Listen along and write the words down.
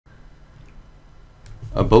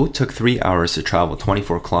A boat took 3 hours to travel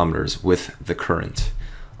 24 kilometers with the current.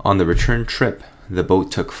 On the return trip, the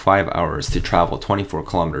boat took 5 hours to travel 24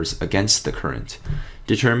 kilometers against the current.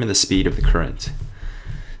 Determine the speed of the current.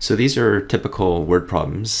 So these are typical word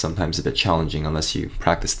problems, sometimes a bit challenging unless you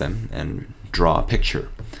practice them and draw a picture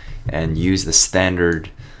and use the standard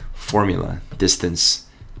formula. Distance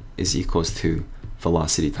is equals to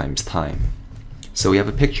velocity times time. So we have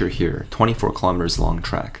a picture here, 24 kilometers long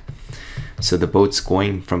track. So the boat's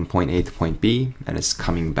going from point A to point B and it's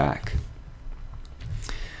coming back.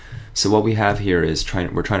 So what we have here is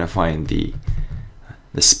we're trying to find the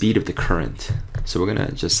speed of the current. So we're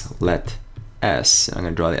gonna just let S, I'm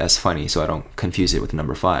gonna draw the S funny so I don't confuse it with the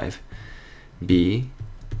number 5, be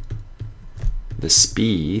the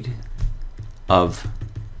speed of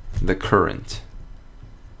the current.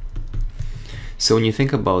 So when you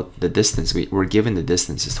think about the distance, we're given the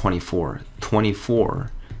distance is 24.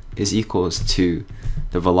 24 is equals to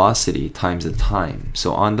the velocity times the time.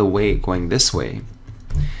 So on the way going this way,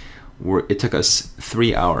 it took us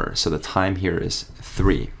 3 hours, so the time here is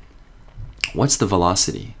 3. What's the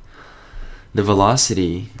velocity? The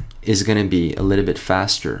velocity is going to be a little bit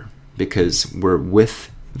faster because we're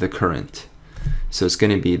with the current. So it's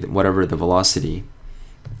going to be whatever the velocity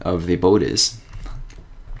of the boat is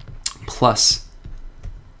plus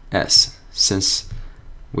S, since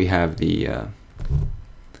we have the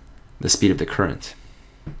speed of the current.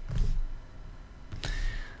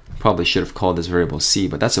 Probably should have called this variable C,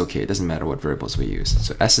 but that's okay. It doesn't matter what variables we use.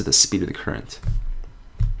 So S is the speed of the current.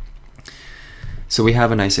 So we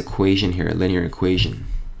have a nice equation here, a linear equation.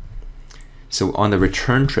 So on the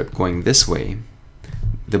return trip going this way,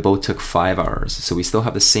 the boat took 5 hours. So we still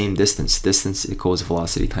have the same distance. Distance equals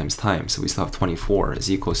velocity times time. So we still have 24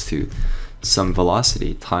 is equals to some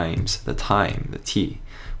velocity times the time, the t,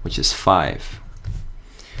 which is 5.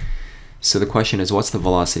 So the question is, what's the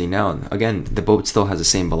velocity now? Again, the boat still has the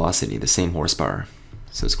same velocity, the same horsepower.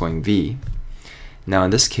 So it's going V. Now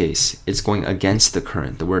in this case, it's going against the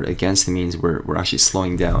current. The word against means we're actually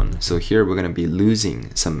slowing down. So here we're going to be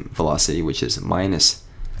losing some velocity, which is minus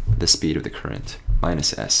the speed of the current,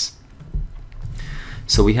 minus S.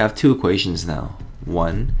 So we have two equations now,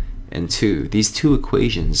 1 and 2. These two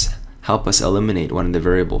equations help us eliminate one of the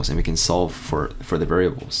variables, and we can solve for the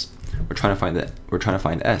variables. We're trying to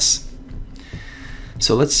find S.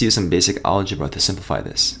 So let's use some basic algebra to simplify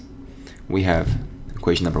this. We have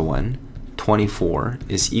equation number 1, 24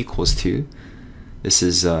 is equals to, this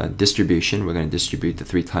is distribution, we're going to distribute the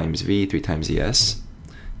 3 times V, 3 times ES.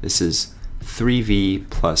 This is 3V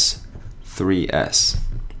plus 3S.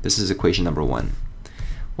 This is equation number 1.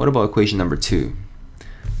 What about equation number 2?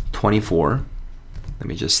 24, let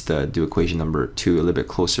me just do equation number 2 a little bit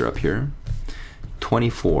closer up here.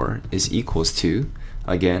 24 is equals to,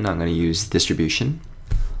 again, I'm going to use distribution,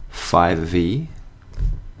 5V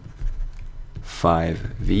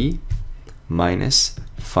minus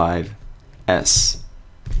 5S.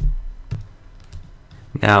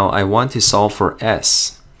 Now I want to solve for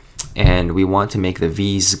S, and we want to make the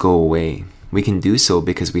V's go away. We can do so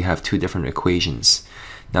because we have two different equations.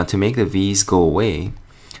 Now to make the V's go away,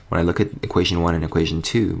 when I look at equation 1 and equation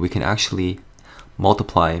 2, we can actually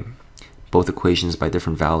multiply both equations by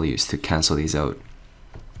different values to cancel these out.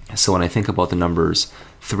 So when I think about the numbers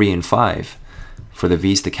 3 and 5, for the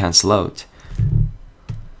V's to cancel out,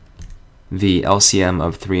 the LCM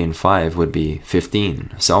of 3 and 5 would be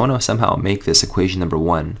 15. So I want to somehow make this equation number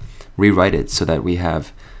 1, rewrite it so that we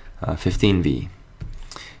have 15V.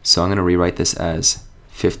 So I'm going to rewrite this as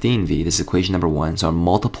 15V. This is equation number 1. So I'm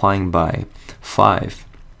multiplying by 5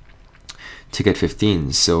 to get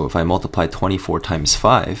 15. So if I multiply 24 times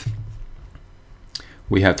 5,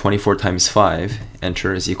 we have 24 times 5,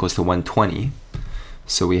 enter, is equals to 120.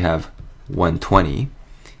 So we have 120.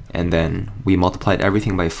 And then we multiplied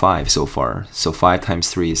everything by 5 so far. So 5 times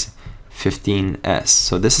 3 is 15S.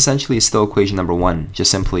 So this essentially is still equation number 1.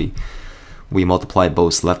 Just simply we multiply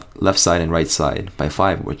both left side and right side by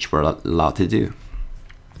 5, which we're allowed to do.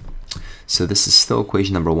 So this is still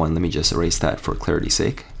equation number 1. Let me just erase that for clarity's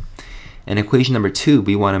sake. And equation number 2,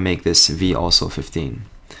 we want to make this V also 15.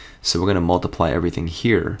 So we're going to multiply everything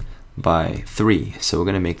here by 3. So we're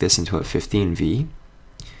going to make this into a 15V.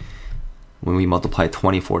 When we multiply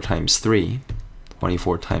 24 times 3,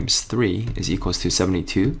 24 times 3 is equals to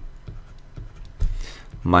 72,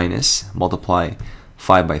 minus, multiply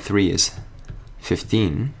 5 by 3 is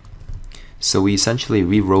 15. So we essentially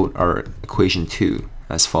rewrote our equation 2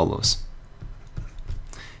 as follows.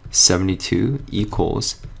 72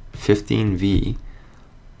 equals 15V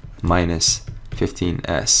minus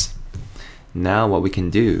 15S. Now what we can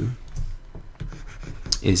do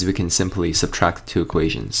is we can simply subtract the two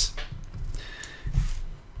equations.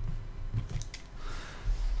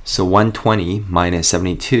 So 120 minus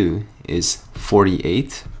 72 is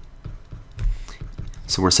 48.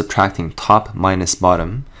 So we're subtracting top minus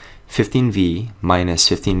bottom. 15v minus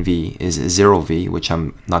 15v is 0v, which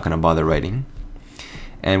I'm not going to bother writing.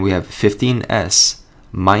 And we have 15s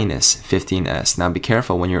minus 15s. Now be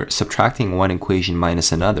careful when you're subtracting one equation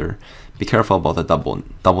minus another. Be careful about the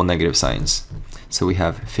double negative signs. So we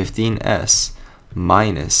have 15s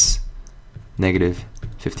minus negative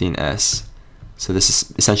 15s. So this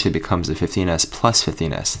is essentially becomes a 15s plus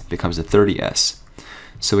 15s, becomes a 30s.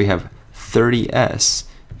 So we have 30s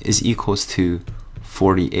is equals to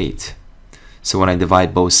 48. So when I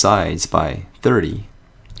divide both sides by 30,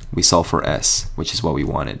 we solve for s, which is what we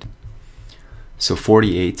wanted. So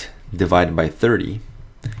 48 divided by 30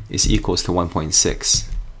 is equals to 1.6.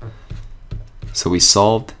 So we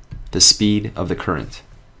solved the speed of the current,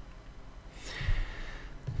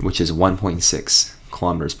 which is 1.6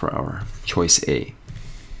 kilometers per hour. Choice A.